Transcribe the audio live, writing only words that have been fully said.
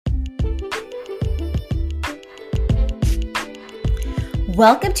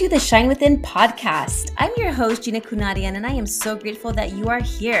Welcome to the Shine Within podcast. I'm your host, Gina Kunadian, and I am so grateful that you are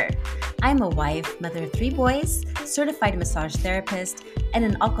here. I'm a wife, mother of 3 boys, certified massage therapist, and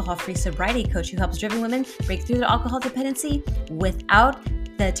an alcohol-free sobriety coach who helps driven women break through their alcohol dependency without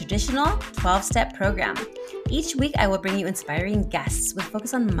the traditional 12-step program. Each week, I will bring you inspiring guests with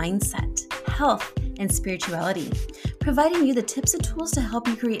focus on mindset, health, and spirituality, providing you the tips and tools to help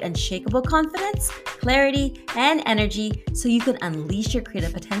you create unshakable confidence, clarity, and energy so you can unleash your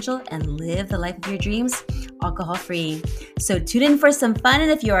creative potential and live the life of your dreams alcohol-free. So tune in for some fun,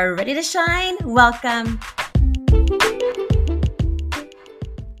 and if you are ready to shine, welcome.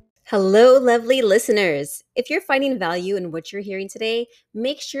 Hello, lovely listeners. If you're finding value in what you're hearing today,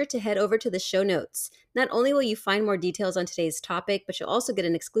 make sure to head over to the show notes. Not only will you find more details on today's topic, but you'll also get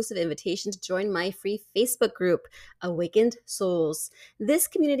an exclusive invitation to join my free Facebook group, Awakened Souls. This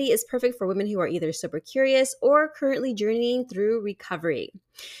community is perfect for women who are either sober curious or currently journeying through recovery.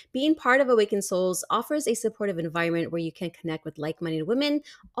 Being part of Awakened Souls offers a supportive environment where you can connect with like-minded women,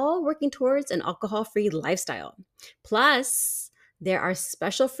 all working towards an alcohol-free lifestyle. Plus, there are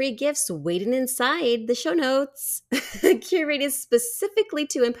special free gifts waiting inside the show notes, curated specifically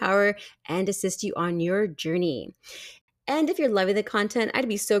to empower and assist you on your journey. And if you're loving the content, I'd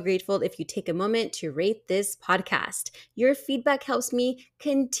be so grateful if you take a moment to rate this podcast. Your feedback helps me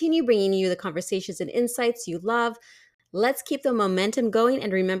continue bringing you the conversations and insights you love. Let's keep the momentum going,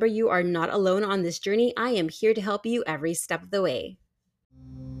 and remember, you are not alone on this journey. I am here to help you every step of the way.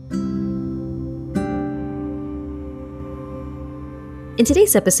 In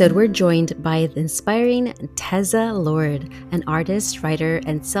today's episode, we're joined by the inspiring TeZa Lord, an artist, writer,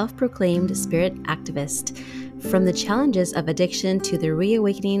 and self-proclaimed spirit activist. From the challenges of addiction to the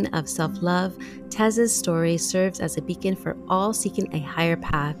reawakening of self-love, TeZa's story serves as a beacon for all seeking a higher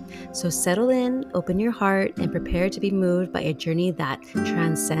path. So settle in, open your heart, and prepare to be moved by a journey that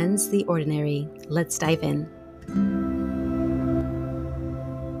transcends the ordinary. Let's dive in.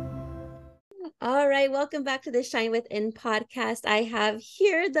 All right, welcome back to the Shine Within podcast. I have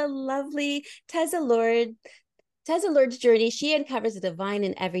here the lovely TeZa Lord. TeZa Lord's journey, she uncovers the divine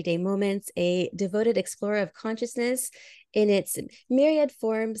in everyday moments, a devoted explorer of consciousness in its myriad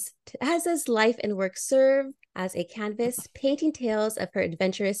forms. TeZa's life and work serve as a canvas, painting tales of her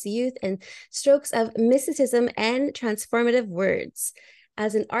adventurous youth and strokes of mysticism and transformative words.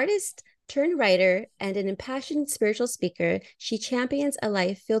 As an artist turned writer and an impassioned spiritual speaker, she champions a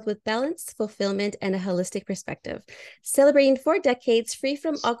life filled with balance, fulfillment, and a holistic perspective. Celebrating 4 decades free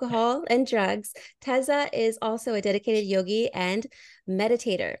from alcohol and drugs, TeZa is also a dedicated yogi and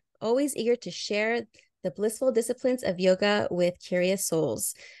meditator, always eager to share the blissful disciplines of yoga with curious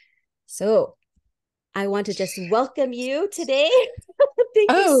souls. So I want to just welcome you today.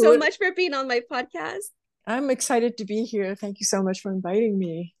 Thank you so much for being on my podcast. I'm excited to be here. Thank you so much for inviting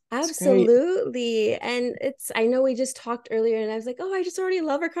me. Absolutely. And I know we just talked earlier and I was like, oh, I just already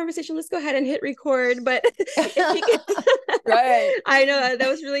love our conversation. Let's go ahead and hit record. But if you can, right. I know that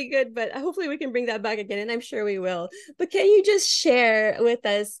was really good, but hopefully we can bring that back again. And I'm sure we will. But can you just share with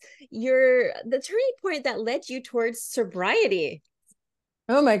us the turning point that led you towards sobriety?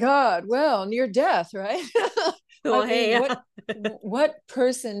 Oh my God. Well, near death, right? Well, I mean, what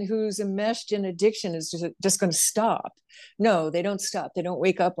person who's enmeshed in addiction is just going to stop? No, they don't stop. They don't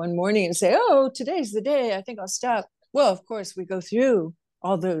wake up one morning and say, oh, today's the day. I think I'll stop. Well, of course, we go through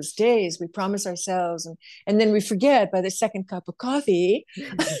all those days. We promise ourselves, and then we forget by the second cup of coffee.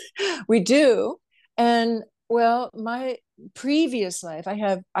 We do. And well, my previous life, I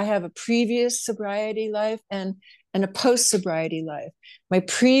have a previous sobriety life and a post-sobriety life. My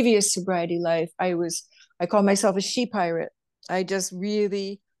previous sobriety life, I call myself a she pirate. I just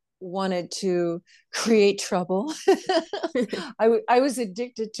really wanted to create trouble. I was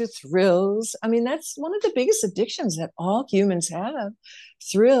addicted to thrills. I mean, that's one of the biggest addictions that all humans have.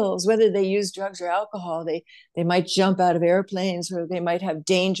 Thrills, whether they use drugs or alcohol, they might jump out of airplanes or they might have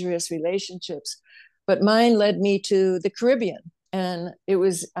dangerous relationships. But mine led me to the Caribbean, and it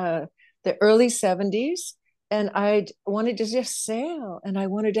was the early 70s. And I wanted to just sail, and I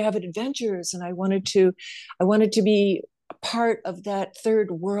wanted to have adventures, and I wanted to be a part of that third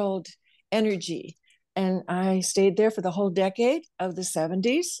world energy. And I stayed there for the whole decade of the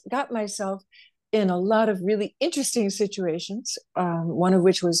 70s, got myself in a lot of really interesting situations, one of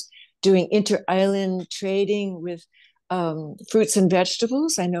which was doing inter-island trading with fruits and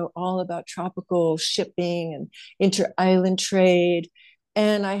vegetables. I know all about tropical shipping and inter-island trade.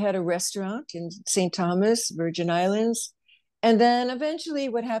 And I had a restaurant in St. Thomas, Virgin Islands. And then eventually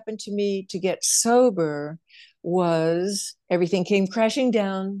what happened to me to get sober was everything came crashing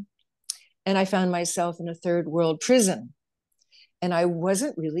down and I found myself in a third world prison. And I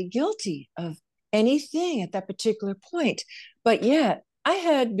wasn't really guilty of anything at that particular point. But yet, I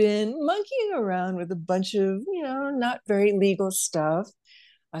had been monkeying around with a bunch of, not very legal stuff.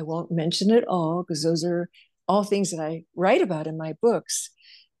 I won't mention it all because those are all things that I write about in my books.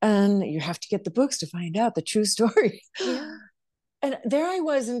 And you have to get the books to find out the true story. Yeah. And there I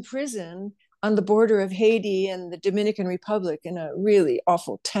was in prison on the border of Haiti and the Dominican Republic in a really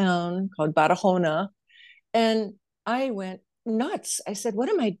awful town called Barahona. And I went nuts. I said, what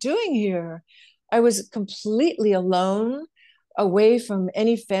am I doing here? I was completely alone, away from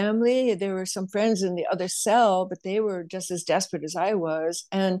any family. There were some friends in the other cell, but they were just as desperate as I was.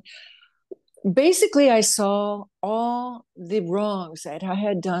 And basically, I saw all the wrongs that I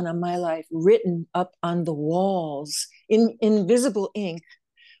had done on my life written up on the walls in invisible ink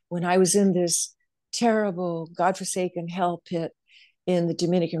when I was in this terrible, godforsaken hell pit in the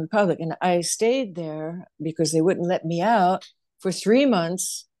Dominican Republic. And I stayed there because they wouldn't let me out for 3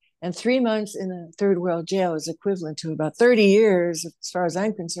 months. And 3 months in a third world jail is equivalent to about 30 years, as far as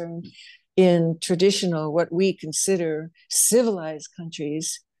I'm concerned, in traditional, what we consider civilized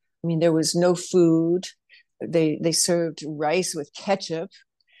countries. I mean, there was no food. They served rice with ketchup.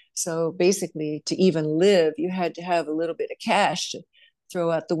 So basically, to even live, you had to have a little bit of cash to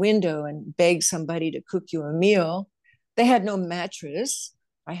throw out the window and beg somebody to cook you a meal. They had no mattress.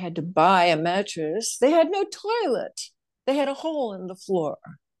 I had to buy a mattress. They had no toilet. They had a hole in the floor.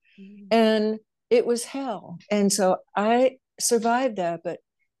 Mm. And it was hell. And so I survived that. But,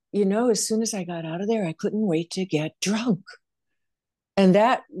 as soon as I got out of there, I couldn't wait to get drunk. And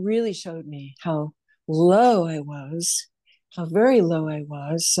that really showed me how low I was, how very low I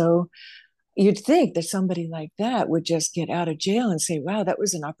was. So you'd think that somebody like that would just get out of jail and say, wow, that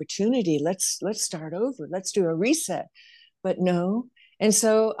was an opportunity. Let's start over. Let's do a reset. But no. And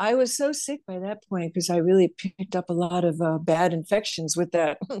so I was so sick by that point because I really picked up a lot of bad infections with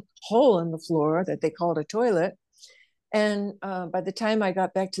that hole in the floor that they called a toilet. And by the time I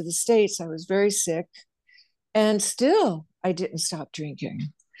got back to the States, I was very sick. And still, I didn't stop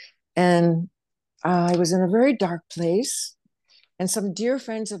drinking. And I was in a very dark place. And some dear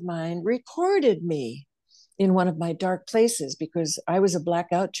friends of mine recorded me in one of my dark places because I was a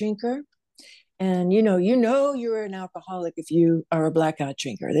blackout drinker. And you're an alcoholic if you are a blackout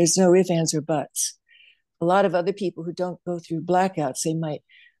drinker. There's no ifs, ands, or buts. A lot of other people who don't go through blackouts, they might,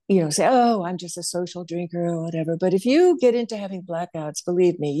 say, oh, I'm just a social drinker or whatever. But if you get into having blackouts,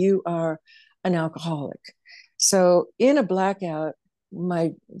 believe me, you are an alcoholic. So in a blackout,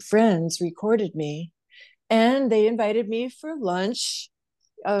 my friends recorded me and they invited me for lunch,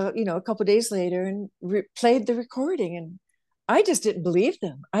 a couple of days later and played the recording. And I just didn't believe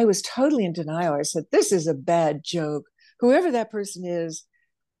them. I was totally in denial. I said, this is a bad joke. Whoever that person is,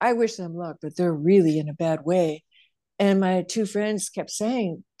 I wish them luck, but they're really in a bad way. And my two friends kept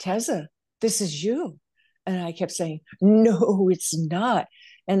saying, TeZa, this is you. And I kept saying, no, it's not.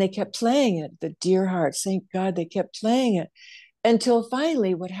 And they kept playing it, the dear hearts. Thank God they kept playing it until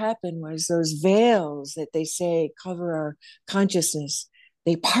finally what happened was those veils that they say cover our consciousness,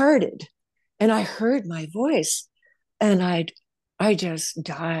 they parted. And I heard my voice and I just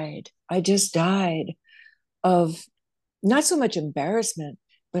died. I just died of not so much embarrassment,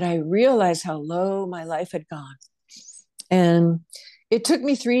 but I realized how low my life had gone. And it took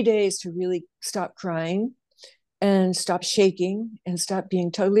me 3 days to really stop crying and stop shaking and stop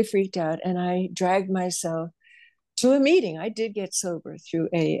being totally freaked out. And I dragged myself to a meeting. I did get sober through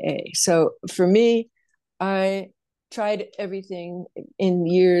AA. So for me, I tried everything in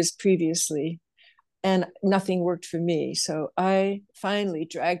years previously and nothing worked for me. So I finally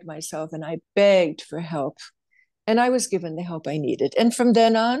dragged myself and I begged for help. And I was given the help I needed. And from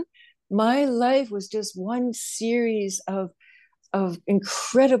then on, my life was just one series of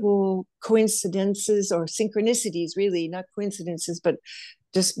incredible coincidences or synchronicities, really, not coincidences, but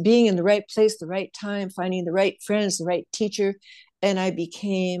just being in the right place, the right time, finding the right friends, the right teacher. And I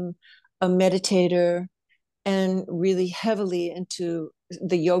became a meditator and really heavily into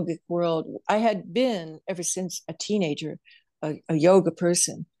the yogic world. I had been, ever since a teenager, a yoga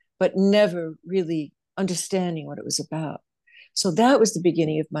person, but never really understanding what it was about. So that was the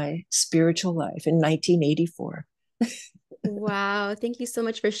beginning of my spiritual life in 1984. Wow. Thank you so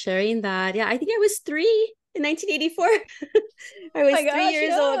much for sharing that. Yeah, I think I was 3 in 1984. I was My three gosh,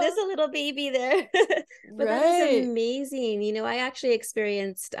 years old, yeah. just a little baby there. But that is Right. amazing. I actually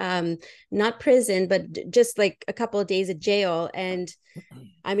experienced not prison, but just like a couple of days of jail. And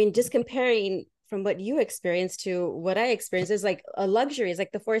I mean, just comparing from what you experienced to what I experienced is like a luxury. It's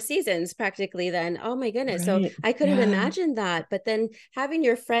like the Four Seasons practically then. Oh my goodness. So Right. I couldn't Yeah. imagine that. But then having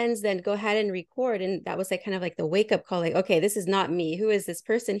your friends then go ahead and record, and that was like kind of like the wake up call, like, okay, this is not me. Who is this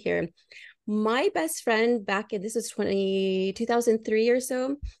person here? My best friend back in, this is 2003 or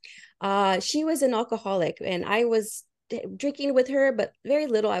so, she was an alcoholic and I was drinking with her, but very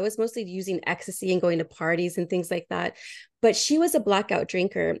little. I was mostly using ecstasy and going to parties and things like that. But she was a blackout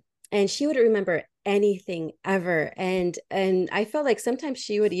drinker and she wouldn't remember anything ever. And I felt like sometimes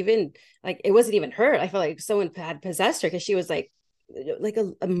she would even like it wasn't even her. I felt like someone had possessed her because she was like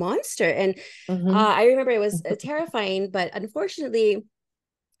a monster. And Hmm. I remember it was terrifying, but unfortunately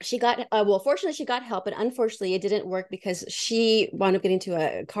she got well, fortunately she got help, but unfortunately it didn't work because she wound up getting into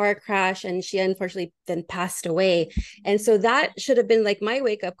a car crash and she unfortunately then passed away. And so that should have been like my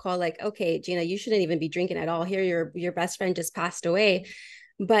wake up call, like, okay, Gina, you shouldn't even be drinking at all here. Your best friend just passed away.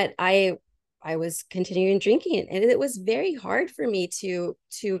 But I was continuing drinking and it was very hard for me to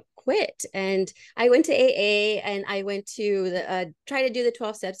quit. And I went to AA and I went to the try to do the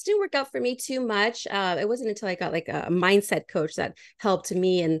 12 steps. Didn't work out for me too much. It wasn't until I got like a mindset coach that helped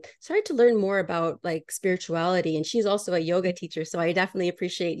me and started to learn more about like spirituality. And she's also a yoga teacher, so I definitely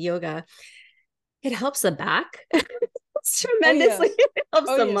appreciate yoga. It helps the back Oh tremendously. yes. It helps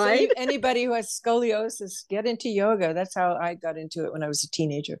Oh the yes. mind. Anybody who has scoliosis, get into yoga. That's how I got into it when I was a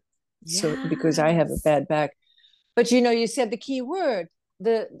teenager. So because I have a Yes. bad back. But you said the key word.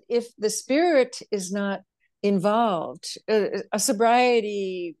 The If the spirit is not involved, a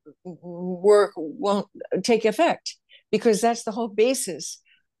sobriety work won't take effect because that's the whole basis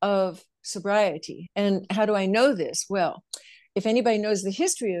of sobriety. And how do I know this? Well, if anybody knows the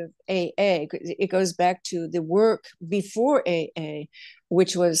history of AA, it goes back to the work before AA,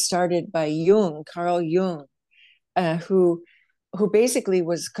 which was started by Carl Jung, who basically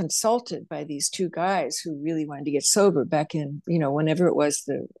was consulted by these two guys who really wanted to get sober back in, whenever it was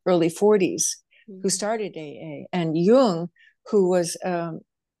the early 40s, who Mm-hmm. started AA. And Jung, who was,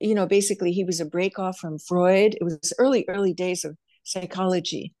 basically he was a break off from Freud. It was early days of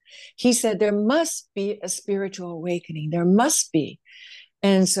psychology. He said, there must be a spiritual awakening. There must be.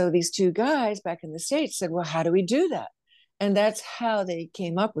 And so these two guys back in the States said, well, how do we do that? And that's how they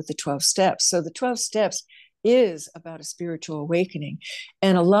came up with the 12 steps. So the 12 steps is about a spiritual awakening.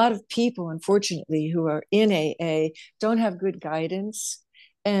 And a lot of people, unfortunately, who are in AA don't have good guidance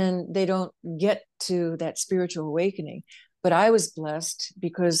and they don't get to that spiritual awakening. But I was blessed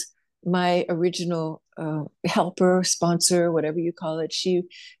because my original helper, sponsor, whatever you call it,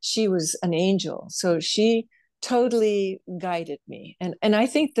 she was an angel. So she totally guided me. And I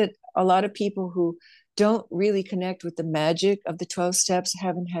think that a lot of people who don't really connect with the magic of the 12 steps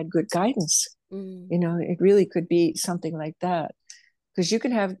haven't had good guidance. Mm. It really could be something like that. Because you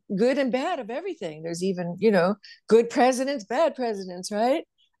can have good and bad of everything. There's even, good presidents, bad presidents, right?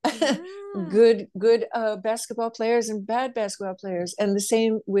 Yeah. Good basketball players and bad basketball players. And the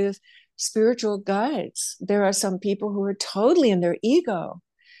same with spiritual guides. There are some people who are totally in their ego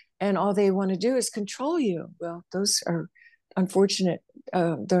and all they want to do is control you. Well, those are unfortunate.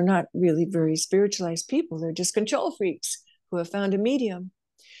 They're not really very spiritualized people. They're just control freaks who have found a medium.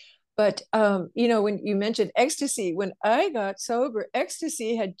 But when you mentioned ecstasy, when I got sober,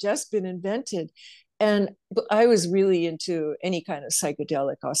 ecstasy had just been invented, and I was really into any kind of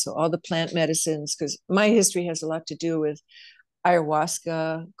psychedelic, also all the plant medicines, because my history has a lot to do with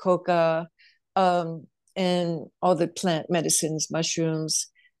ayahuasca, coca, and all the plant medicines, mushrooms.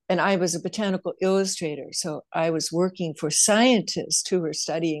 And I was a botanical illustrator. So I was working for scientists who were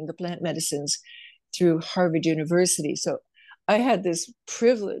studying the plant medicines through Harvard University. So I had this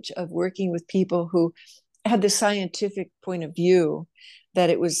privilege of working with people who had the scientific point of view that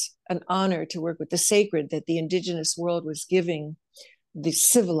it was an honor to work with the sacred that the indigenous world was giving the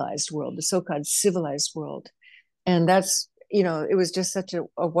civilized world, the so-called civilized world. And that's, it was just such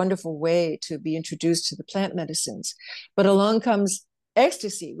a wonderful way to be introduced to the plant medicines. But along comes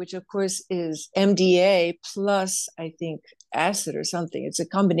ecstasy, which of course is MDA plus, I think, acid or something. It's a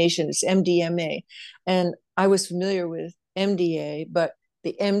combination, it's MDMA. And I was familiar with MDA, but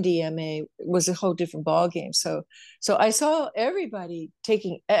the MDMA was a whole different ballgame. So I saw everybody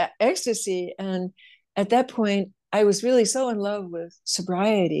taking ecstasy. And at that point, I was really so in love with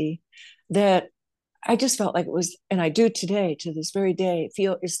sobriety that I just felt like it was, and I do today, to this very day,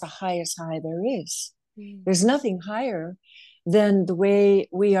 feel it's the highest high there is. Mm. There's nothing higher than the way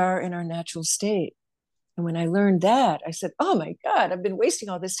we are in our natural state. And when I learned that, I said, oh my God, I've been wasting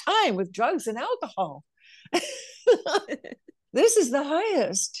all this time with drugs and alcohol. This is the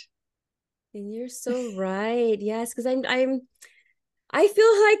highest. And you're so right. Yes, because I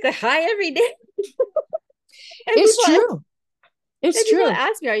feel like a high every day. And It's people true. It's and people true.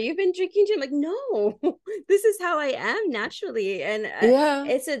 ask me, "Are you been drinking gin?" I'm like, no, this is how I am naturally. And Yeah.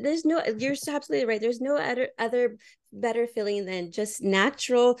 it's a there's no you're absolutely right. There's no other better feeling than just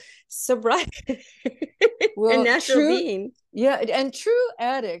natural sobriety and Well, natural true. being. Yeah. And true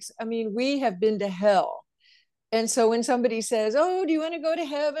addicts, I mean, we have been to hell. And so when somebody says, "Oh, do you want to go to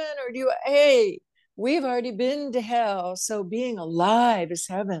heaven?" or hey, we've already been to hell. So being alive is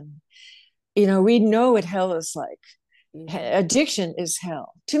heaven. We know what hell is like. Mhm. Addiction is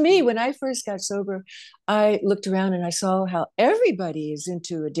hell. To me, when I first got sober, I looked around and I saw how everybody is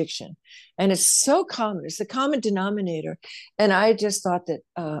into addiction. And it's so common, it's the common denominator. And I just thought that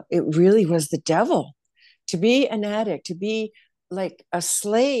it really was the devil to be an addict, to be like a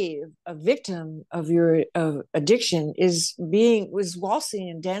slave, a victim of your of addiction was waltzing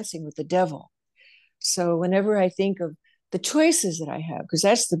and dancing with the devil. So whenever I think of the choices that I have, because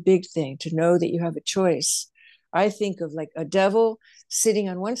that's the big thing, to know that you have a choice, I think of like a devil sitting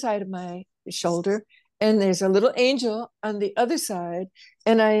on one side of my shoulder, and there's a little angel on the other side,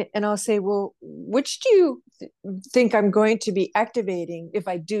 and I'll say, well, which do you think I'm going to be activating if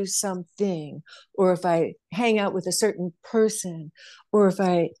I do something, or if I hang out with a certain person, or if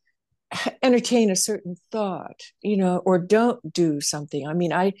I entertain a certain thought, or don't do something. I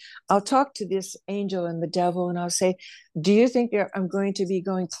mean, I'll talk to this angel and the devil, and I'll say, do you think I'm going to be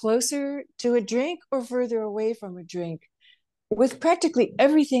going closer to a drink or further away from a drink? With practically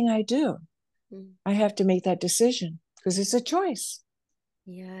everything I do, Mm. I have to make that decision because it's a choice.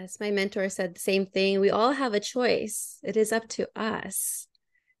 Yes, my mentor said the same thing. We all have a choice. It is up to us.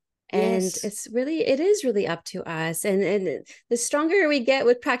 And Yes. it is really up to us. And the stronger we get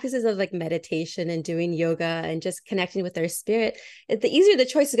with practices of like meditation and doing yoga and just connecting with our spirit, the easier the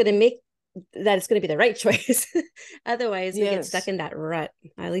choice is going to make, that it's going to be the right choice. Otherwise we get stuck Yes. in that rut.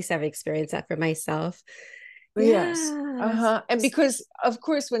 At least I've experienced that for myself. Yes. Yes. Uh-huh. And because, of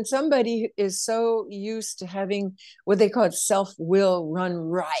course, when somebody is so used to having what they call self-will run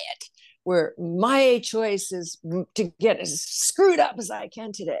riot, where my choice is to get as screwed up as I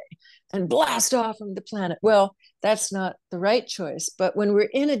can today and blast off from the planet. Well, that's not the right choice. But when we're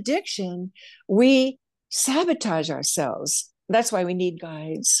in addiction, we sabotage ourselves. That's why we need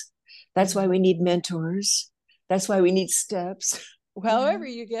guides. That's why Mhm. we need mentors. That's why we need steps. Yeah. However,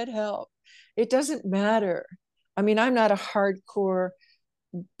 you get help, it doesn't matter. I mean, I'm not a hardcore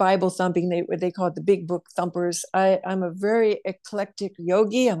Bible thumping, what they call it, the big book thumpers. I'm a very eclectic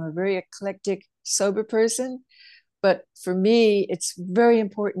yogi. I'm a very eclectic sober person. But for me, it's very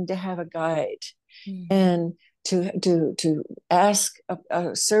important to have a guide Mhm. and to ask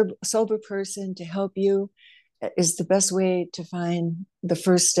a sober person to help you is the best way to find the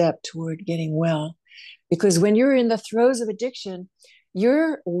first step toward getting well. Because when you're in the throes of addiction,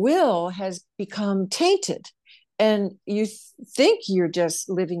 your will has become tainted. And you think you're just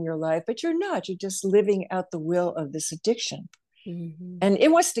living your life, but you're not. You're just living out the will of this addiction. Mhm. And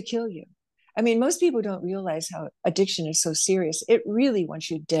it wants to kill you. I mean, most people don't realize how addiction is so serious. It really wants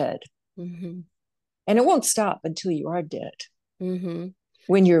you dead. Mhm. And it won't stop until you are dead Mhm.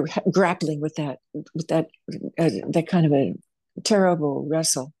 when you're grappling with that kind of a terrible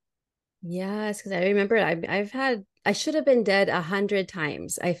wrestle. Yes, because I remember I should have been dead 100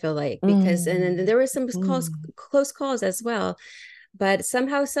 times, I feel like, because and then Mm, there were some mm. close calls as well. But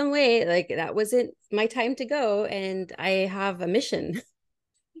somehow, some way, like that wasn't my time to go, and I have a mission.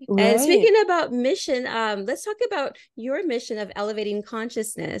 And Right, speaking about mission, let's talk about your mission of elevating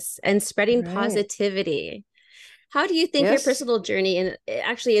consciousness and spreading right. positivity. How do you think your Yes. personal journey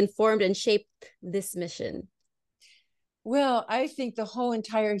actually informed and shaped this mission? Well, I think the whole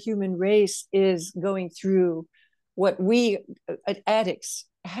entire human race is going through what we addicts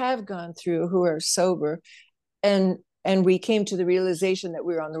have gone through who are sober, and we came to the realization that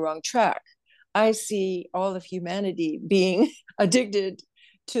we were on the wrong track. I see all of humanity being addicted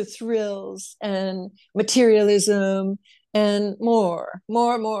to thrills and materialism and more,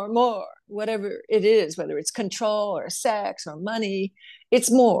 whatever it is, whether it's control or sex or money,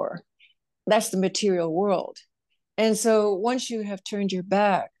 it's more. That's the material world. And so once you have turned your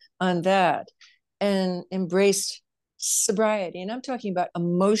back on that and embraced sobriety, and I'm talking about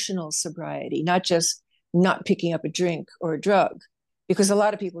emotional sobriety, not just not picking up a drink or a drug, because a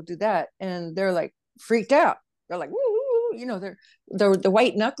lot of people do that and they're like freaked out. They're like, woo, they're the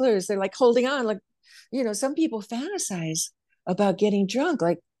white knucklers. They're like holding on, like, some people fantasize about getting drunk.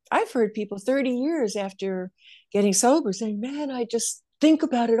 Like I've heard people 30 years after getting sober saying, man, I just think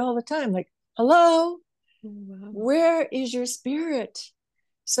about it all the time. Like, hello, Wow. where is your spirit?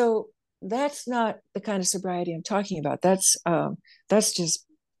 So that's not the kind of sobriety I'm talking about. That's just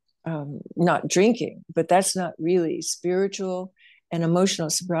not drinking, but that's not really spiritual and emotional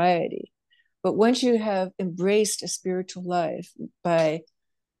sobriety. But once you have embraced a spiritual life by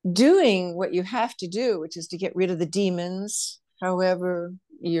doing what you have to do, which is to get rid of the demons, however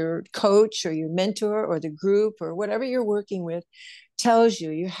your coach or your mentor or the group or whatever you're working with tells you,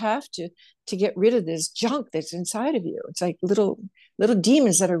 you have to get rid of this junk that's inside of you. It's like little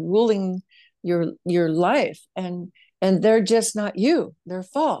demons that are ruling your life, and they're just not you. They're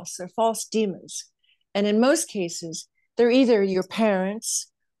false demons. And in most cases, they're either your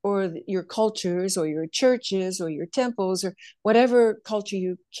parents or your cultures or your churches or your temples or whatever culture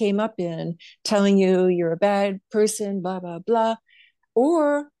you came up in, telling you you're a bad person, blah, blah, blah.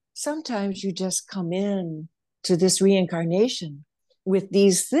 Or sometimes you just come in to this reincarnation with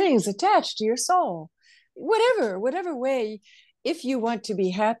these things attached to your soul. Whatever way, if you want to be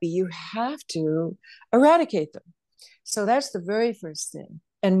happy, you have to eradicate them. So that's the very first thing.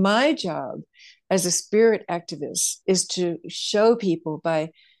 And my job as a spirit activist is to show people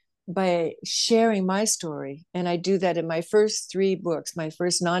by sharing my story. And I do that in my first three books, my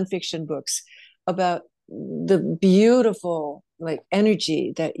first nonfiction books, about the beautiful like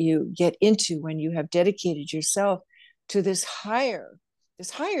energy that you get into when you have dedicated yourself to this higher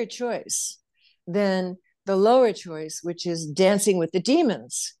choice than the lower choice, which is dancing with the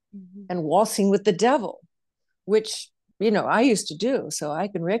demons Mhm. and waltzing with the devil, which I used to do. So I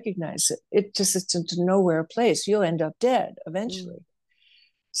can recognize it. It just is to nowhere place. You'll end up dead Mm. eventually.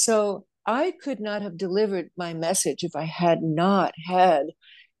 So I could not have delivered my message if I had not had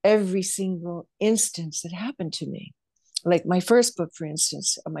every single instance that happened to me. Like my first book, for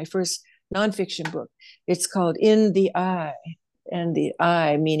instance, my first nonfiction book, it's called In the Eye. And the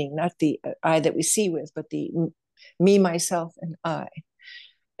I meaning not the eye that we see with, but the me, myself, and I.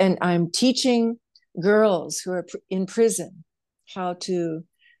 And I'm teaching girls who are in prison how to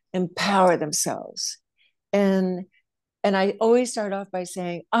empower themselves. And and I always start off by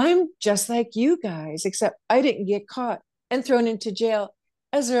saying, I'm just like you guys, except I didn't get caught and thrown into jail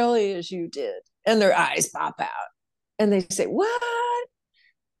as early as you did. And their eyes pop out. And they say, what?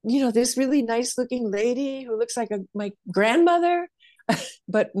 This really nice looking lady who looks like my grandmother,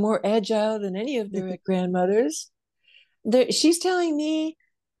 but more agile than any of their grandmothers. She's telling me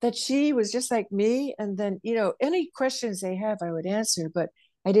that she was just like me. And then, any questions they have, I would answer. But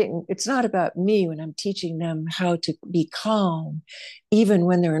it's not about me when I'm teaching them how to be calm, even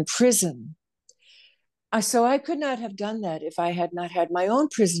when they're in prison. So I could not have done that if I had not had my own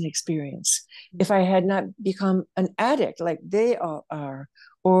prison experience, if I had not become an addict like they all are,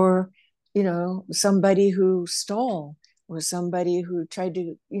 or, somebody who stole, or somebody who tried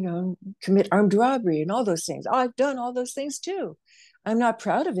to, commit armed robbery and all those things. Oh, I've done all those things too. I'm not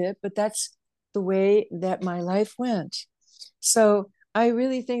proud of it, but that's the way that my life went. So I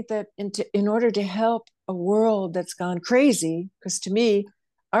really think that in order to help a world that's gone crazy, because to me,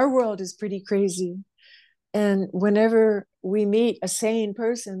 our world is pretty crazy, and whenever we meet a sane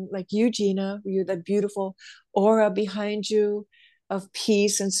person like you, Gina, you're the beautiful aura behind you of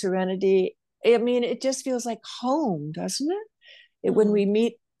peace and serenity. I mean, it just feels like home, doesn't when we Oh,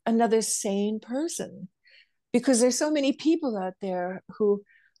 meet another sane person, because there's so many people out there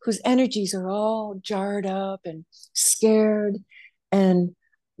whose energies are all jarred up and scared and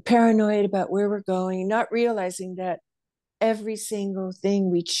paranoid about where we're going, not realizing that every single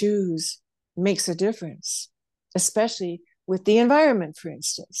thing we choose makes a difference, especially with the environment, for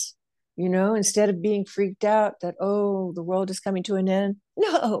instance. Instead of being freaked out that, oh, the world is coming to an end.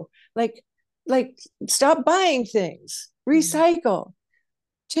 No, like, like stop buying things, mm. recycle,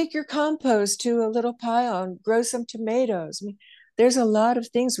 take your compost to a little pile and grow some tomatoes. I mean, there's a lot of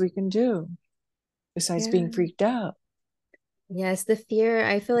things we can do besides Yeah. being freaked out. Yes, the fear.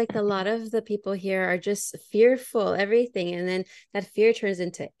 I feel like a lot of the people here are just fearful, everything. And then that fear turns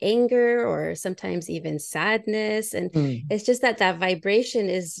into anger or sometimes even sadness. And Mm. it's just that vibration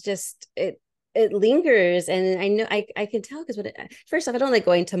is just it lingers. And I know I can tell because first off, I don't like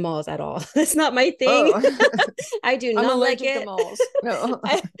going to malls at all. That's not my thing. Oh, I do I'm not like allergic to it. malls. No.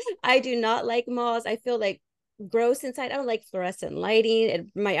 I, I do not like malls. I feel like gross inside. I don't like fluorescent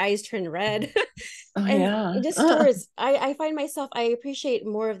lighting. My eyes turn red. Oh, And yeah. just stores, I find myself, I appreciate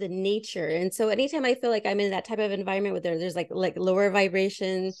more of the nature. And so anytime I feel like I'm in that type of environment where there's like lower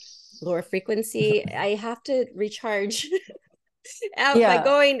vibration, lower frequency, I have to recharge out by Yeah.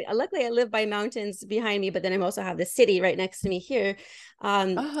 going. Luckily I live by mountains behind me, but then I also have the city right next to me here.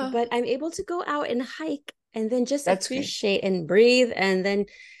 Uh-huh. But I'm able to go out and hike and then just That's great. appreciate and breathe. And then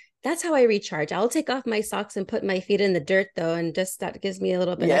that's how I recharge. I'll take off my socks and put my feet in the dirt though, and just that gives me a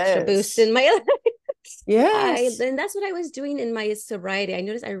little bit extra boost Yes. in my life. Yes. And that's what I was doing in my sobriety. I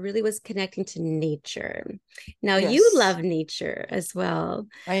noticed I really was connecting to nature. Now you Yes. love nature as well.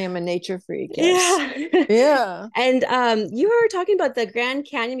 I am a nature freak. Yes. Yeah. Yeah. And you were talking about the Grand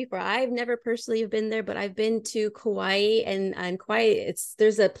Canyon before. I've never personally been there, but I've been to Kauai, and Kauai, it's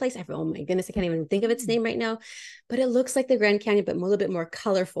there's a place oh my goodness, I can't even think of its name right now, but it looks like the Grand Canyon, but a little bit more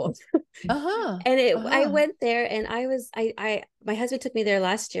colorful. Uh-huh. And I Uh-huh. went there, and my husband took me there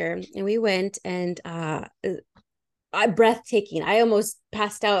last year, and we went, and breathtaking. I almost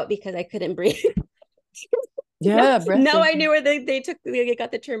passed out because I couldn't breathe. No, Yeah, now I knew breathtaking. where they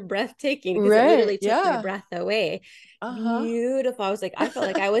got the term breathtaking, because it Right. literally took my Yeah. breath away. Uh-huh. Beautiful. I felt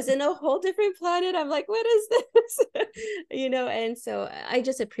like I was in a whole different planet. I'm like, what is this? And so I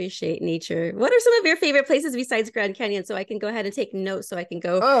just appreciate nature. What are some of your favorite places besides Grand Canyon? So I can go ahead and take notes so I can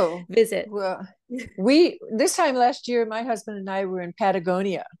go Oh, visit. well, we this time last year, my husband and I were in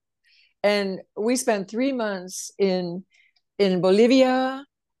Patagonia, and we spent 3 months in Bolivia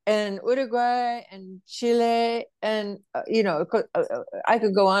and Uruguay and Chile, and I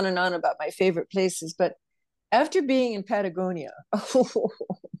could go on and on about my favorite places, but after being in Patagonia,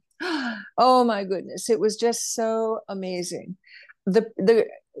 oh my goodness, it was just so amazing. The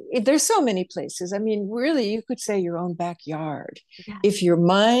There's so many places. I mean, really, you could say your own backyard. Yeah. If your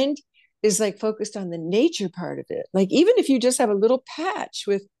mind is like focused on the nature part of it, like even if you just have a little patch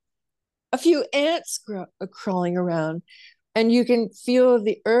with a few ants crawling around and you can feel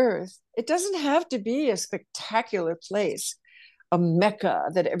the earth, it doesn't have to be a spectacular place, a mecca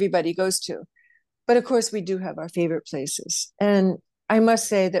that everybody goes to. But of course, we do have our favorite places. And I must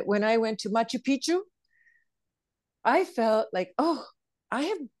say that when I went to Machu Picchu, I felt like, oh, I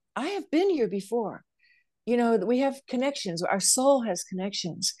have I have been here before. We have connections. Our soul has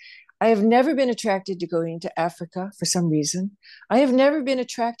connections. I have never been attracted to going to Africa for some reason. I have never been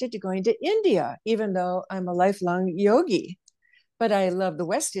attracted to going to India, even though I'm a lifelong yogi. But I love the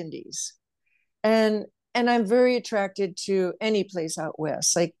West Indies. And I'm very attracted to any place out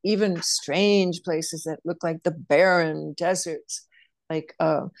west, like even strange places that look like the barren deserts. Like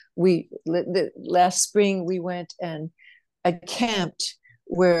last spring we went and I camped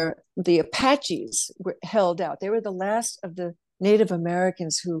where the Apaches were held out. They were the last of the Native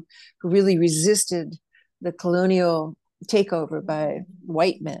Americans who really resisted the colonial takeover by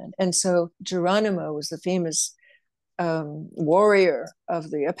white men. And so Geronimo was the famous warrior of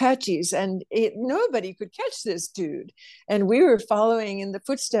the Apaches, and nobody could catch this dude. And we were following in the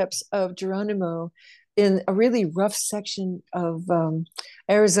footsteps of Geronimo in a really rough section of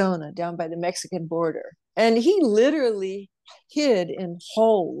Arizona down by the Mexican border. And he literally hid in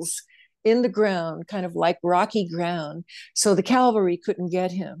holes in the ground, kind of like rocky ground, so the cavalry couldn't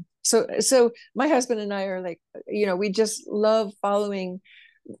get him. So my husband and I are like, we just love following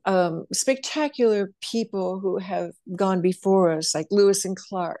spectacular people who have gone before us, like Lewis and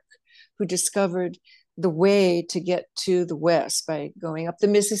Clark, who discovered the way to get to the West by going up the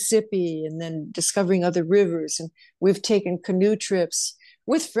Mississippi and then discovering other rivers. And we've taken canoe trips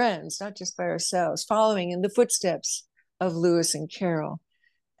with friends, not just by ourselves, following in the footsteps of Lewis and Carroll.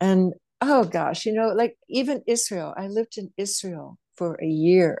 And oh gosh, like even Israel, I lived in Israel for a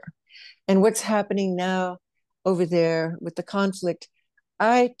year. And what's happening now over there with the conflict,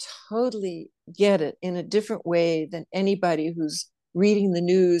 I totally get it in a different way than anybody who's reading the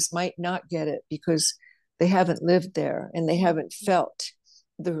news might not get it, because they haven't lived there and they haven't felt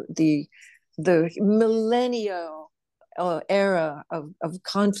the millennial era of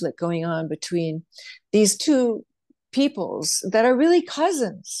conflict going on between these two peoples that are really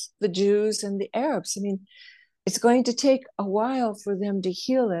cousins, the Jews and the Arabs. I mean, it's going to take a while for them to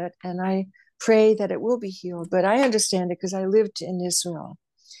heal it, and I pray that it will be healed. But I understand it because I lived in Israel,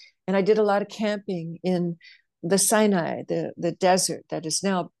 and I did a lot of camping in the Sinai, the desert that is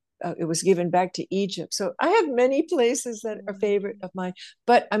now it was given back to Egypt. So I have many places that are favorite of mine.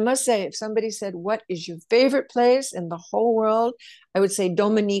 But I must say, if somebody said, "What is your favorite place in the whole world?" I would say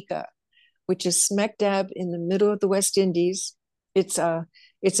Dominica, which is smack dab in the middle of the West Indies. It's a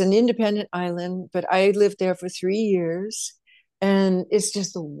it's an independent island, but I lived there for 3 years, and it's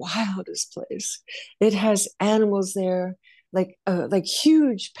just the wildest place. It has animals there, like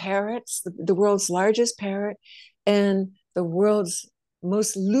huge parrots, the world's largest parrot, and the world's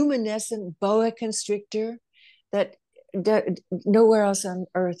most luminescent boa constrictor that, that nowhere else on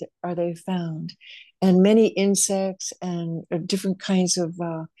earth are they found, and many insects and different kinds of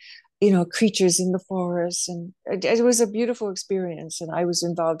creatures in the forest. And it was a beautiful experience. And I was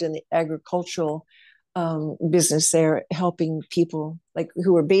involved in the agricultural business there, helping people like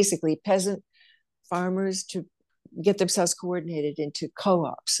who were basically peasant farmers to get themselves coordinated into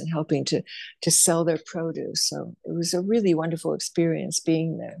co-ops and helping to sell their produce. So it was a really wonderful experience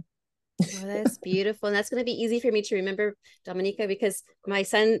being there. Oh, that's beautiful. And that's going to be easy for me to remember, Dominica, because my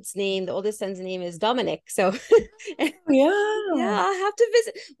son's name, the oldest son's name is Dominic. So yeah, Yeah. I'll have to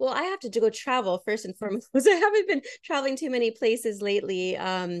visit. Well, I have to go travel first and foremost. I haven't been traveling too many places lately.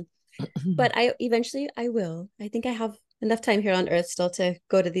 But I eventually I will. I think I have enough time here on Earth still to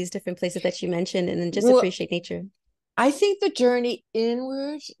go to these different places that you mentioned and then just Well, appreciate nature. I think the journey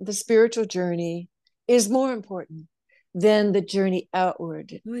inward, the spiritual journey, is more important than the journey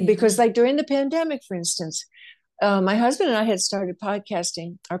outward. Oh yeah. Because, like during the pandemic, for instance, my husband and I had started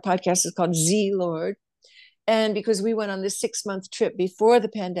podcasting. Our podcast is called Z Lord. And because we went on this 6 month trip before the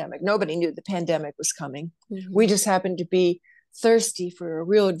pandemic, nobody knew the pandemic was coming. We Mm-hmm. just happened to be thirsty for a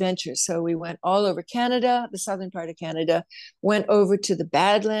real adventure. So we went all over Canada, the southern part of Canada, went over to the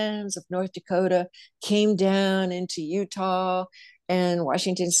Badlands of North Dakota, came down into Utah and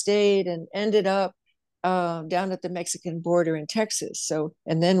Washington State, and ended up down at the Mexican border in Texas. So,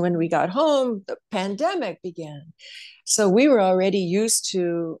 and then when we got home, the pandemic began. So we were already used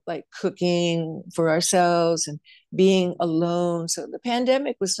to like cooking for ourselves and being alone. So the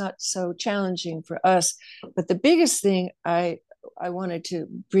pandemic was not so challenging for us. But the biggest thing I wanted to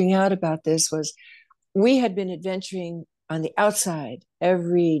bring out about this was we had been adventuring on the outside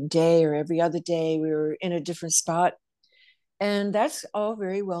every day or every other day. We were in a different spot. And that's all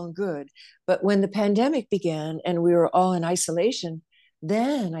very well and good. But when the pandemic began and we were all in isolation,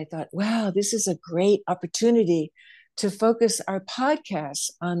 then I thought, wow, this is a great opportunity to focus our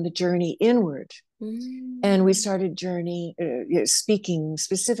podcasts on the journey inward. And we Mm-hmm. started journey speaking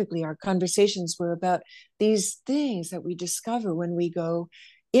specifically. Our conversations were about these things that we discover when we go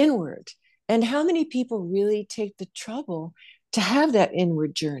inward, and how many people really take the trouble to have that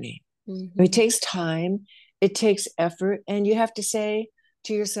inward journey. It Mm-hmm. takes time, it takes effort, and you have to say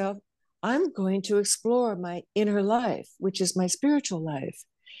to yourself, I'm going to explore my inner life, which is my spiritual life.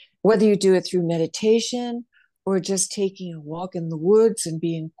 Whether you do it through meditation or just taking a walk in the woods and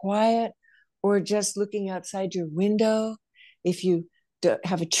being quiet, or just looking outside your window, if you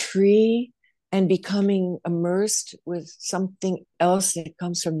have a tree and becoming immersed with something else that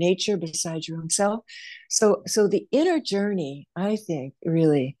comes from nature besides your own self. So the inner journey, I think,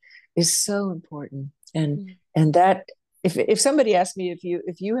 really is so important. And that if somebody asked me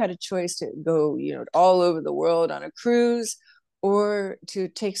if you had a choice to go, all over the world on a cruise, or to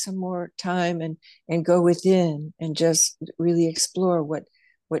take some more time and go within and just really explore what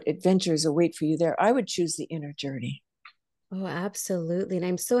adventures await for you there, I would choose the inner journey. Oh, absolutely. And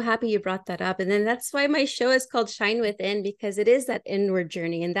I'm so happy you brought that up. And then that's why my show is called Shine Within, because it is that inward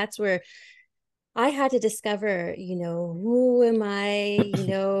journey. And that's where I had to discover, who am I,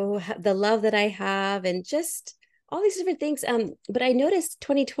 the love that I have and just all these different things. But I noticed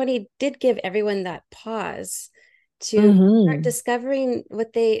 2020 did give everyone that pause to start Mm-hmm. discovering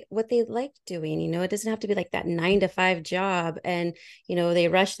what they like doing. It doesn't have to be like that 9 to 5 job. And, they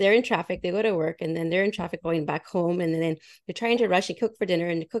rush, they're in traffic, they go to work and then they're in traffic going back home. And then they're trying to rush and cook for dinner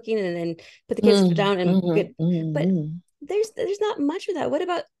and cooking and then put the kids down Mm-hmm. and good. But Mm-hmm. there's not much of that. What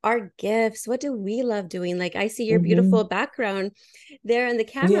about our gifts? What do we love doing? Like I see your beautiful Mm-hmm. background there in the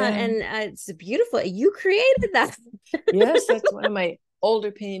camera, Yeah. and it's beautiful. You created that. Yes, that's one of my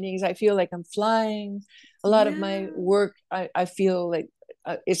older paintings. I feel like I'm flying. A lot of my Yeah. work, I feel like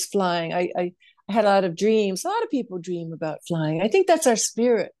it's flying. I had a lot of dreams. A lot of people dream about flying. I think that's our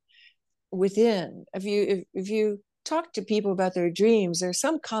spirit within. If you talk to people about their dreams, there are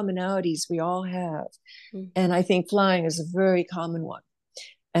some commonalities we all have, and I think flying is a very common one.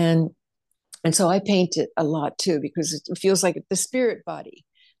 And and so I paint it a lot too, because it feels like the spirit body.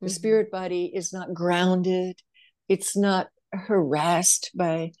 The Mm-hmm. spirit body is not grounded. It's not harassed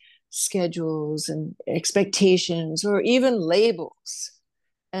by schedules and expectations or even labels.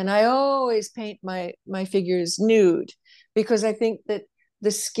 And I always paint my figures nude, because I think that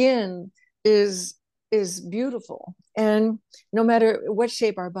the skin is is beautiful, and no matter what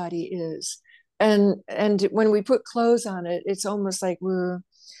shape our body is. And when we put clothes on it, it's almost like we're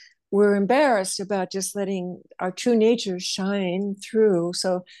embarrassed about just letting our true nature shine through.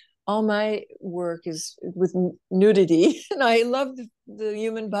 So all my work is with nudity, and I love the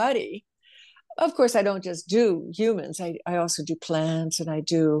human body. Of course, I don't just do humans. I also do plants, and I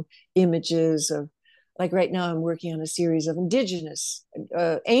do images of, like right now, I'm working on a series of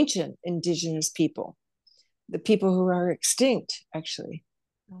ancient indigenous people, the people who are extinct, actually.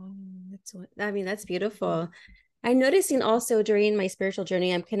 Oh, that's what I mean, that's beautiful. I'm noticing also during my spiritual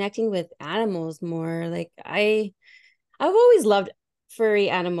journey, I'm connecting with animals more. Like I've always loved furry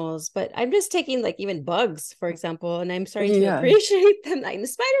animals, but I'm just taking like even bugs, for example, and I'm starting to Yeah. appreciate them. Like the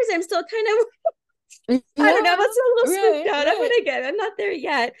spiders, I'm still kind of, I don't know, I'm Yeah. still a little spooked Right. out. I'm Right. gonna get, I'm not there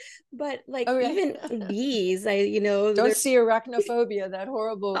yet. But like All right. even bees, Don't they're, see arachnophobia, that oh, I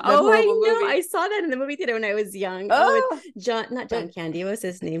horrible know. movie. I saw that in the movie theater when I was young. Oh, with Oh, Not John but Candy, what was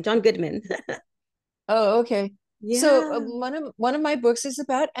his name? John Goodman. oh, okay. So Yeah. one of my books is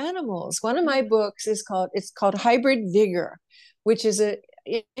about animals. One of my Mm, books is called Hybrid Vigor, which is a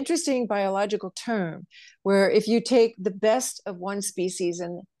interesting biological term where if you take the best of one species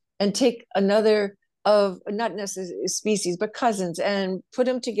and take another of not necessarily species but cousins and put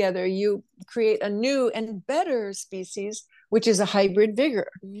them together, you create a new and better species, which is a hybrid vigor.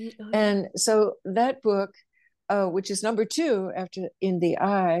 oh yeah. And so that book, which is number two after In the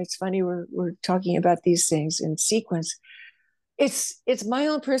Eye, it's funny we're talking about these things in sequence. It's my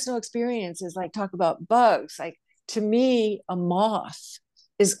own personal experiences. Like talk about bugs. Like to me, a moth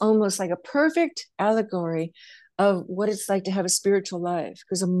is almost like a perfect allegory of what it's like to have a spiritual life.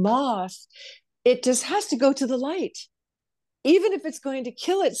 Because a moth, it just has to go to the light even if it's going to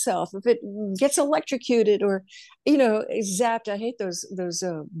kill itself, if it gets electrocuted or, zapped. I hate those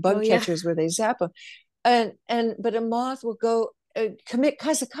Oh bug yeah. catchers where they zap them. And but a moth will go commit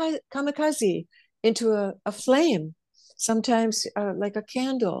kamikaze into a flame, sometimes like a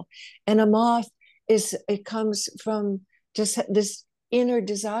candle. And a moth it comes from just this inner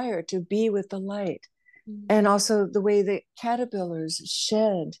desire to be with the light, and Mm. also the way that caterpillars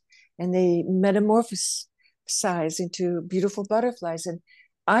shed and they metamorphose size into beautiful butterflies. And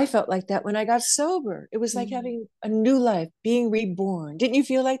I felt like that when I got sober. It was like Mm. having a new life, being reborn. Didn't you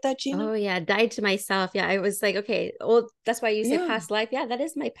feel like that, Gina? Oh yeah, died to myself. Yeah, I was like, okay, well, that's why you say Yeah, past life. Yeah, that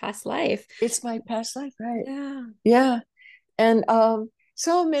is my past life. it's my past life, right? Yeah. Yeah. And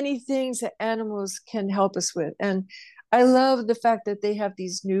so many things that animals can help us with. And I love the fact that they have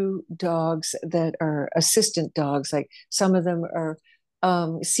these new dogs that are assistant dogs. Like some of them are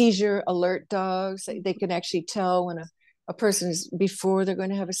seizure alert dogs. They can actually tell when a person is before they're going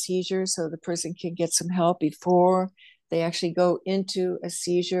to have a seizure, so the person can get some help before they actually go into a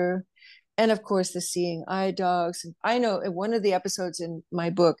seizure. And of course, the seeing eye dogs. I know in one of the episodes in my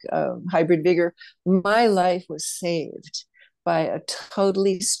book, Hybrid Vigor, my life was saved by a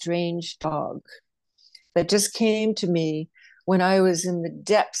totally strange dog that just came to me when I was in the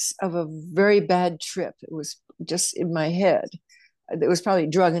depths of a very bad trip. It was just in my head. It was probably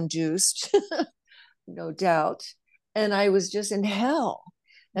drug induced, no doubt. And I was just in hell.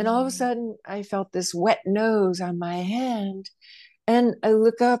 And all of a Mm. sudden, I felt this wet nose on my hand. And I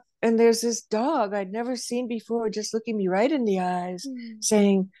look up, and there's this dog I'd never seen before, just looking me right in the eyes, Mm.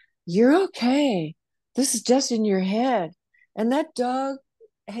 saying, "You're okay. This is just in your head." And that dog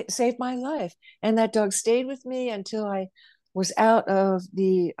saved my life. And that dog stayed with me until I was out of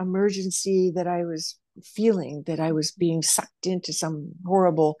the emergency that I was feeling, that I was being sucked into some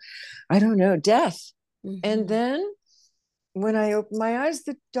horrible, I don't know, death. And Mhm. then when I opened my eyes,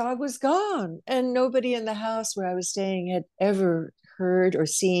 the dog was gone. And nobody in the house where I was staying had ever heard or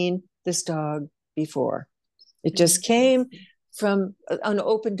seen this dog before. It just came Amazing. from an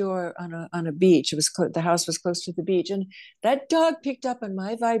open door on a beach. It was the house was close to the beach, and that dog picked up on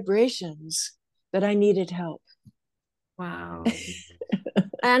my vibrations that I needed help. Wow.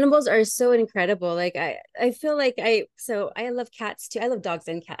 Animals are so incredible. Like I feel like I love cats too. I love dogs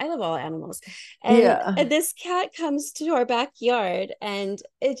and cat. I love all animals. And Yeah, this cat comes to our backyard and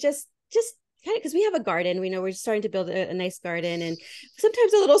it just kind of because we have a garden. We know we're starting to build a nice garden and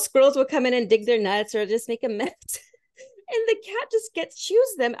sometimes the little squirrels will come in and dig their nuts or just make a mess. And the cat just gets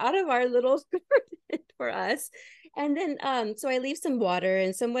chews them out of our little garden for us. And then so I leave some water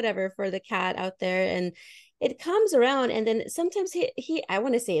and some whatever for the cat out there and it comes around and then sometimes he I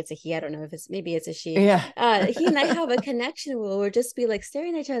want to say it's a he, I don't know if it's maybe it's a she. yeah, He and I have a connection where we'll just be like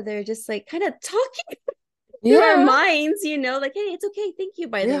staring at each other just like kind of talking through our yeah, minds, like, hey, it's okay. Thank you,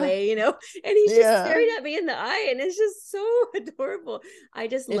 by the yeah, way. And he's just yeah. staring at me in the eye, and it's just so adorable. I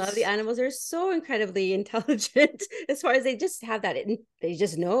just love the It's animals. They're so incredibly intelligent as far as they just have that. They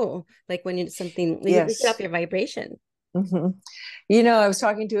just know, like when you something, they set off yes. your vibration. Hmm. I was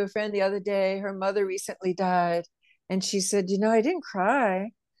talking to a friend the other day. Her mother recently died, and she said, I didn't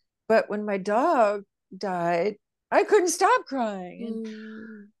cry, but when my dog died, I couldn't stop crying. And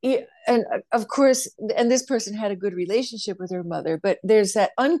Mm. and of course, and this person had a good relationship with her mother, but there's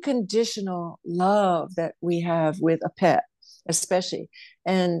that unconditional love that we have with a pet, especially.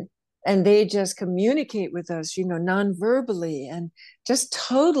 And they just communicate with us, non-verbally, and just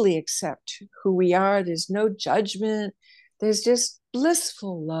totally accept who we are. There's no judgment. There's just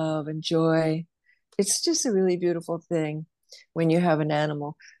blissful love and joy. It's just a really beautiful thing. when you have an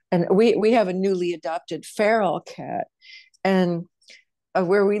animal. And we have a newly adopted feral cat, and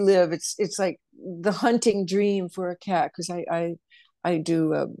where we live, it's like the hunting dream for a cat because I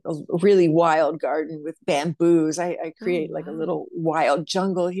do a really wild garden with bamboos. I Oh, create like a wow. little wild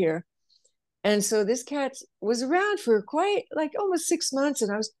jungle here, and so this cat was around for quite like almost 6 months,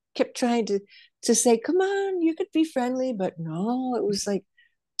 and I was kept trying to say, "Come on, you could be friendly," but no, it was like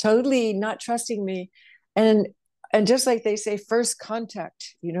totally not trusting me, and and just like they say, first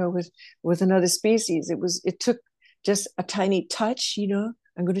contact, with another species, it took just a tiny touch,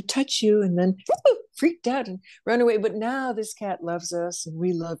 I'm going to touch you, and then freaked out and run away. But now this cat loves us, and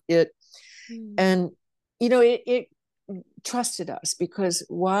we love it, Mm. and it trusted us because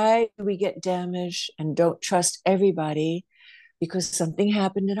why do we get damaged and don't trust everybody? Because something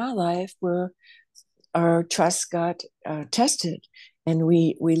happened in our life where our trust got tested, and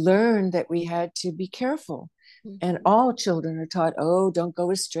we learned that we had to be careful. And Mhm. all children are taught, oh, don't go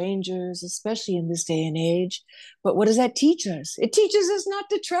with strangers, especially in this day and age. But what does that teach us? It teaches us not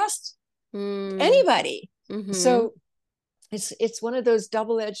to trust Mm. anybody. Mhm. So it's one of those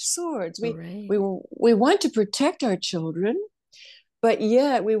double-edged swords. We Right. we want to protect our children, but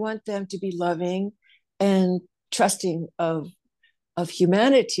yet we want them to be loving and trusting of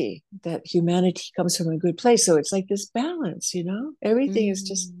humanity, that humanity comes from a good place. So it's like this balance, everything is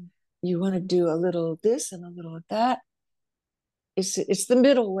just, Mm. you want to do a little this and a little of that. It's the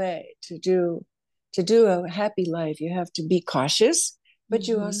middle way to do a happy life. You have to be cautious, but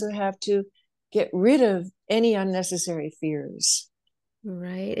you Mhm. also have to get rid of any unnecessary fears.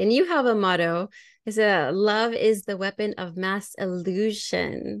 Right. And you have a motto. Is love is the weapon of mass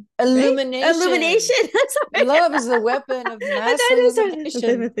illusion, right? Illumination. Illumination. Sorry. Love is the weapon of I mass thought it was illumination.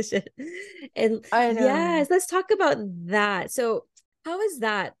 illumination. And I know. yes, let's talk about that. So, how is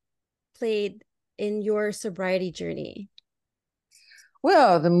that played in your sobriety journey?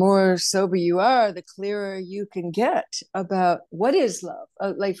 Well, the more sober you are, the clearer you can get about what is love.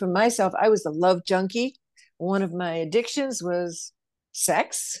 Like for myself, I was a love junkie. One of my addictions was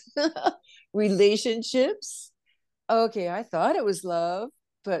sex, relationships. Okay, I thought it was love,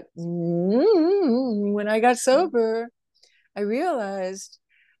 but when I got sober, I realized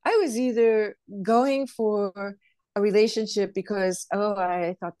I was either going for a relationship because, oh,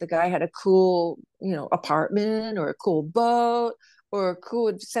 I thought the guy had a cool, apartment or a cool boat or a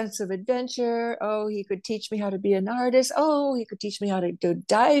cool sense of adventure. Oh, he could teach me how to be an artist. Oh, he could teach me how to do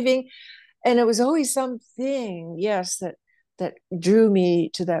diving. And it was always something, yes, that drew me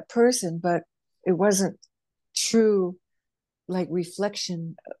to that person, but it wasn't true like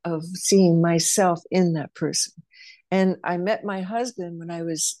reflection of seeing myself in that person. And I met my husband when I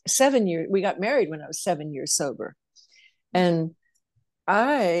was 7 years, we got married when I was 7 years sober. And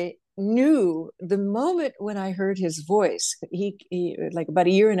I knew the moment when I heard his voice, he like about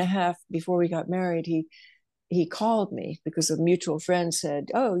a year and a half before we got married, he called me because a mutual friend said,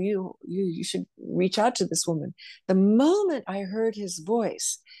 "Oh, you should reach out to this woman." The moment I heard his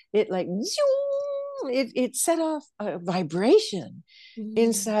voice, it like it set off a vibration Mm.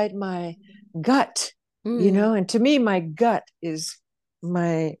 inside my gut, Mm. and to me my gut is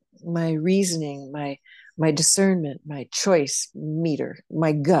my my reasoning, my discernment, my choice meter,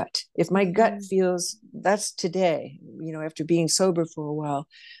 my gut. If my gut Mhm. feels that's today, after being sober for a while,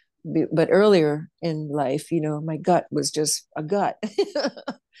 but earlier in life, my gut was just a gut.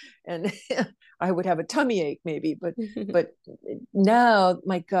 And I would have a tummy ache maybe, but now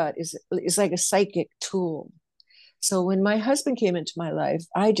my gut is like a psychic tool. So when my husband came into my life,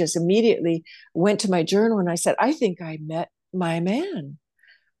 I just immediately went to my journal and I said, I think I met my man.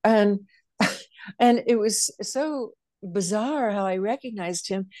 And and it was so bizarre how I recognized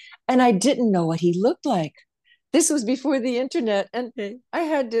him, and I didn't know what he looked like. This was before the internet, and Okay. I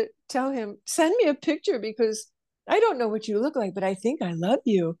had to tell him, send me a picture because I don't know what you look like, but I think I love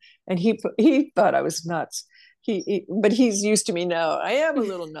you. And he thought I was nuts. But he's used to me now. I am a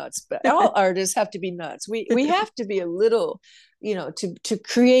little nuts, but all artists have to be nuts. We have to be a little, to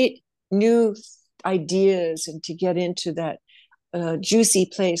create new ideas and to get into that juicy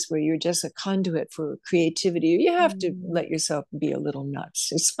place where you're just a conduit for creativity. You have to Mm. let yourself be a little nuts.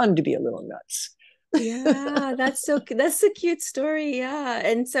 It's fun to be a little nuts. Yeah, that's a cute story. Yeah.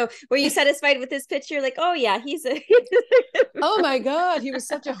 And so were you satisfied with this picture? Like, oh yeah, he's a Oh my God, he was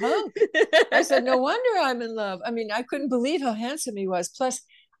such a hunk. I said, no wonder I'm in love. I mean, I couldn't believe how handsome he was. Plus,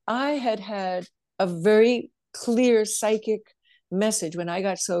 I had had a very clear psychic message when I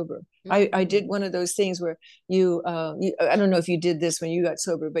got sober. I did Mhm. one of those things where I don't know if you did this when you got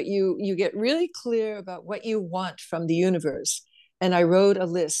sober, but you get really clear about what you want from the universe. And I wrote a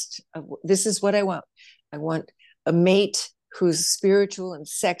list of this is what I want. I want a mate who's spiritual and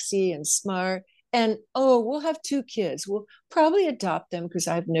sexy and smart. And oh, we'll have two kids. We'll probably adopt them because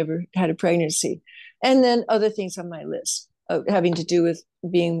I've never had a pregnancy. And then other things on my list having to do with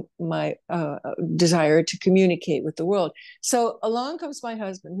being my desire to communicate with the world. So along comes my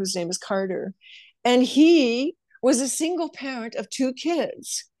husband, whose name is Carter, and he was a single parent of two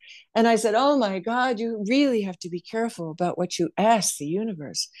kids. And I said, oh my God, you really have to be careful about what you ask the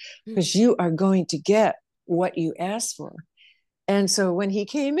universe, because you are going to get what you ask for. And so when he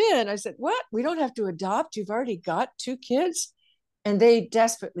came in, I said, what? We don't have to adopt. You've already got two kids. And they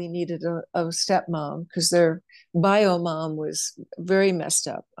desperately needed a stepmom because their bio mom was very messed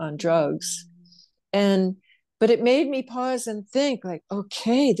up on drugs. And but it made me pause and think like,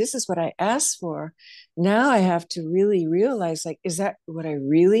 okay, this is what I asked for. Now I have to really realize, like, is that what I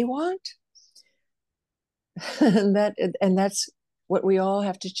really want? And that's what we all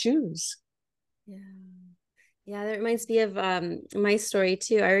have to choose. Yeah. Yeah, that reminds me of my story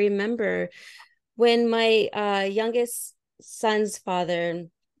too. I remember when my youngest son's father,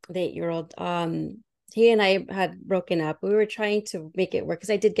 the 8-year old, he and I had broken up. We were trying to make it work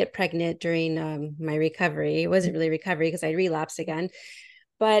because I did get pregnant during my recovery. It wasn't really recovery because I relapsed again,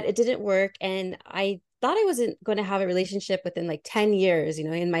 but it didn't work. And I thought I wasn't going to have a relationship within like 10 years,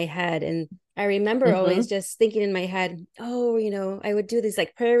 in my head. And I remember always Mm-hmm. just thinking in my head, oh, I would do these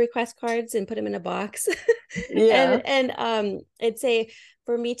like prayer request cards and put them in a box. Yeah. And it'd say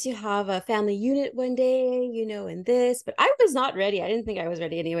for me to have a family unit one day, and this, but I was not ready. I didn't think I was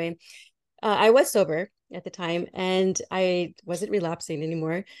ready anyway. I was sober at the time and I wasn't relapsing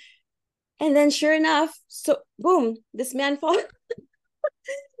anymore. And then sure enough, so boom, this man falls.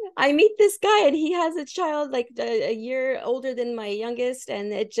 I meet this guy and he has a child like a year older than my youngest,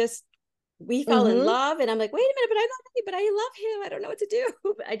 and it just we fell in Mm-hmm. love. And I'm like, wait a minute, but I'm not ready, but I love him. I don't know what to do.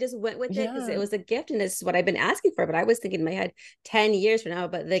 But I just went with it because it Yeah. was a gift and it's what I've been asking for. But I was thinking in my head 10 years from now,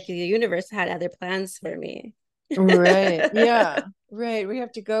 but like the universe had other plans for me. Right. Yeah. Right. We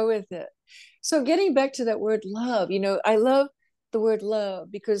have to go with it. So getting back to that word love, I love the word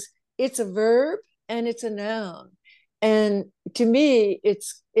love because it's a verb and it's a noun. And to me,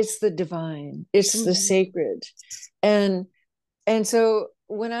 it's the divine, it's the Mhm. sacred. And and so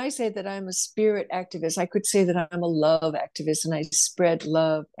when I say that I'm a spirit activist, I could say that I'm a love activist and I spread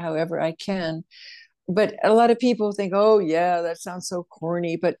love however I can. But a lot of people think, oh yeah, that sounds so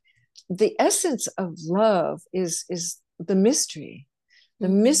corny. But the essence of love is the Mhm.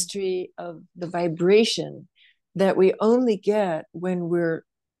 mystery of the vibration that we only get when we're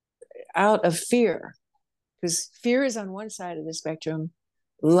out of fear, because fear is on one side of the spectrum,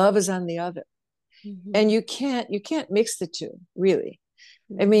 love is on the other, and Mhm. you can't mix the two, really.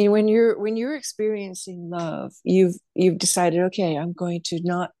 I Mhm. mean, when you're experiencing love, you've decided, okay, I'm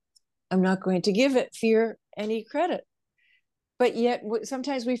not going to give it fear any credit. But yet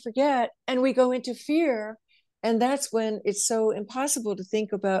sometimes we forget and we go into fear, and that's when it's so impossible to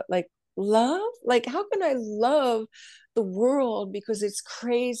think about like love. Like, how can I love the world because it's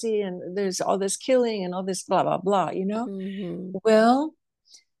crazy and there's all this killing and all this blah blah blah. Mhm. Well,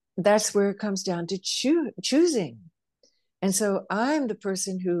 that's where it comes down to choosing. And so I'm the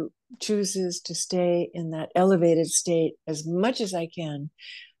person who chooses to stay in that elevated state as much as I can,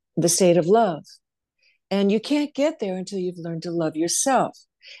 the state of love. And you can't get there until you've learned to love yourself.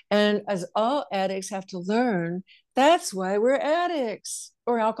 And as all addicts have to learn, that's why we're addicts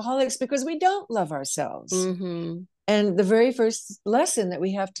or alcoholics, because we don't love ourselves. Mhm. And the very first lesson that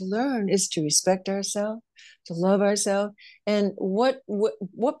we have to learn is to respect ourselves, to love ourselves. And what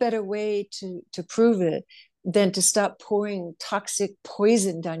better way to prove it than to stop pouring toxic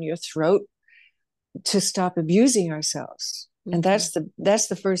poison down your throat, to stop abusing ourselves. And Mhm. that's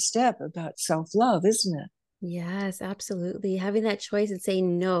the first step about self-love, isn't it? Yes, absolutely. Having that choice and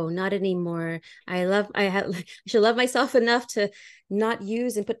saying no, not anymore. I have I should love myself enough to not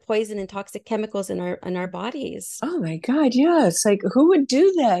use and put poison and toxic chemicals in our bodies. Oh my God, yeah. It's like, who would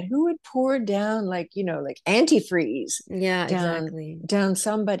do that? Who would pour down like antifreeze Yeah, down exactly. down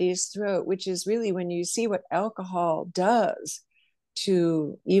somebody's throat, which is really when you see what alcohol does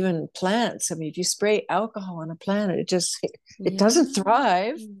to even plants. I mean, if you spray alcohol on a plant, it Yeah. doesn't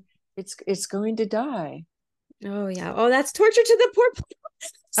thrive. It's going to die. Oh yeah. Oh, that's torture to the poor plant.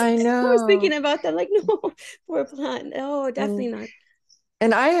 I I was thinking know. about that. Like, no, poor plant. Oh, And definitely not.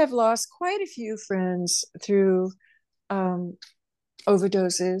 and I have lost quite a few friends through um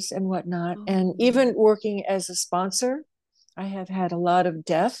overdoses and whatnot. And Oh. even working as a sponsor, I have had a lot of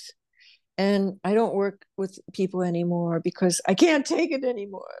death. And I don't work with people anymore because I can't take it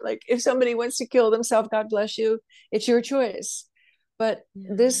anymore. Like, if somebody wants to kill themselves, God bless you, it's your choice. But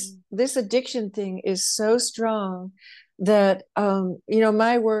Yeah. this addiction thing is so strong that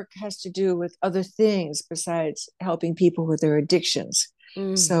my work has to do with other things besides helping people with their addictions.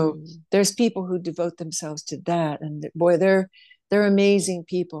 So Hmm. there's people who devote themselves to that, and boy, they're amazing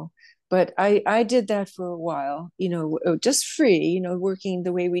people. But I did that for a while, just free, working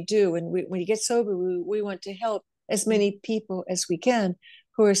the way we do. And when you get sober, we want to help as many people as we can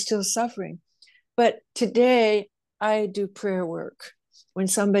who are still suffering. But today, I do prayer work when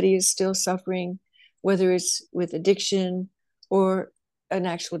somebody is still suffering, whether it's with addiction or an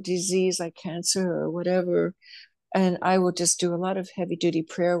actual disease like cancer or whatever. And I will just do a lot of heavy duty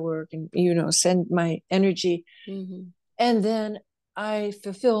prayer work and, send my energy. Hmm. And then I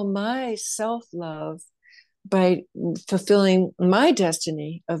fulfill my self love by fulfilling my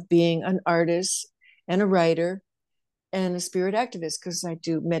destiny of being an artist and a writer and a spirit activist, because I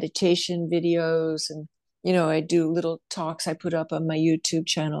do meditation videos and I do little talks I put up on my YouTube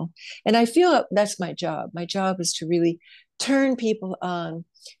channel. And I feel that's my job. My job is to really turn people on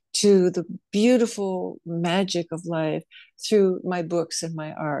to the beautiful magic of life through my books and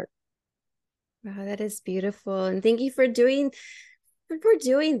my art. Wow, that is beautiful. And thank you for doing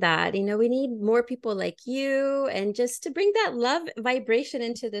that. We need more people like you, and just to bring that love vibration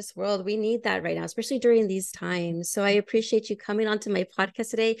into this world. We need that right now, especially during these times. So I appreciate you coming onto my podcast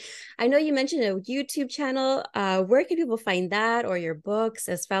today. I know you mentioned a YouTube channel. Where can people find that, or your books,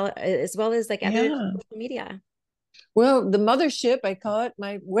 as well as like other Yeah. social media? Well, the mothership, I call it,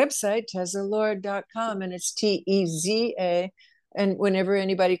 my website, TeZaLord.com, and it's TeZa. And whenever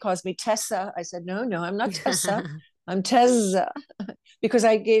anybody calls me Tessa, I said, no, no, I'm not Tessa. I'm TeZa, because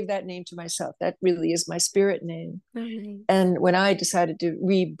I gave that name to myself. That really is my spirit name. Oh, nice. And when I decided to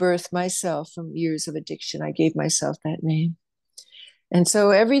rebirth myself from years of addiction, I gave myself that name. And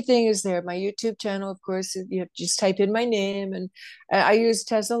so everything is there. My YouTube channel, of course, you just type in my name, and I use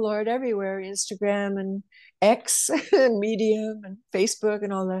Tesla Lord everywhere, Instagram and X and Medium and Facebook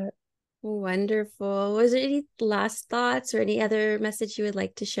and all that. Wonderful. Was there any last thoughts or any other message you would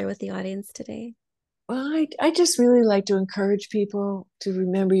like to share with the audience today? Well, I just really like to encourage people to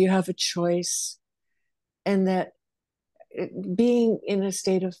remember you have a choice, and that being in a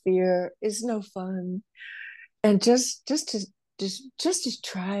state of fear is no fun. And just to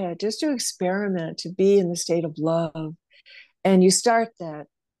try it, just to experiment, to be in the state of love. And you start that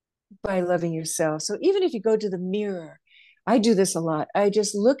by loving yourself. So even if you go to the mirror, I do this a lot. I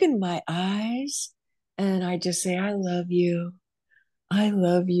just look in my eyes and I just say, I love you. I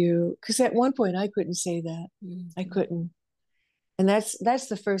love you. Because at one point I couldn't say that. I Mhm. couldn't. And that's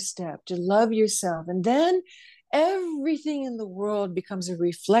the first step, to love yourself. And then everything in the world becomes a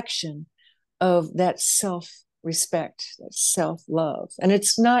reflection of that self-respect, that self-love. And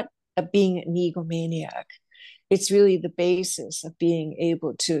it's not being an egomaniac. It's really the basis of being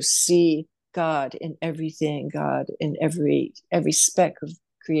able to see God in everything, God in every speck of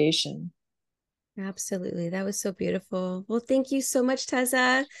creation. Absolutely. That was so beautiful. Well, thank you so much,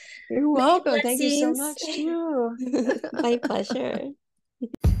 Tessa. You're Many welcome. Thank you so blessings. much too. My pleasure.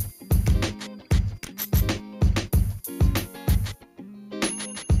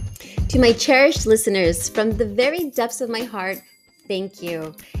 To my cherished listeners, from the very depths of my heart, thank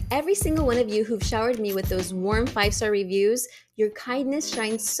you. Every single one of you who've showered me with those warm 5-star reviews, your kindness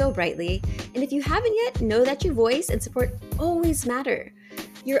shines so brightly. And if you haven't yet, know that your voice and support always matter.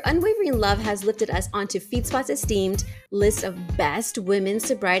 Your unwavering love has lifted us onto FeedSpot's esteemed list of best women's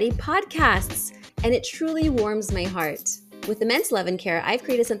sobriety podcasts, and it truly warms my heart. With immense love and care, I've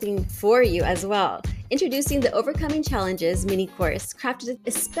created something for you as well. Introducing the Overcoming Challenges mini course, crafted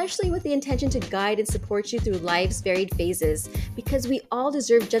especially with the intention to guide and support you through life's varied phases, because we all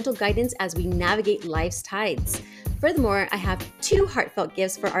deserve gentle guidance as we navigate life's tides. Furthermore, I have 2 heartfelt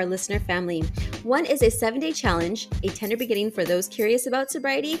gifts for our listener family. One is a 7-day challenge, a tender beginning for those curious about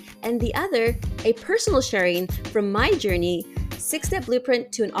sobriety, and the other, a personal sharing from my journey, 6-step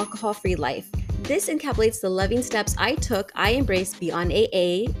blueprint to an alcohol-free life. This encapsulates the loving steps I embraced beyond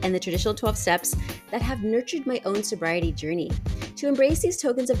AA and the traditional 12 steps that have nurtured my own sobriety journey. To embrace these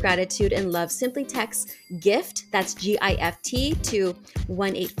tokens of gratitude and love, simply text GIFT, that's GIFT, to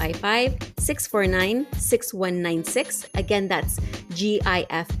 1-855-649-6196. Again, that's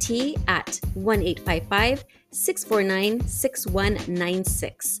GIFT at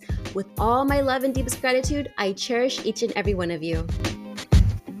 1-855-649-6196. With all my love and deepest gratitude, I cherish each and every one of you.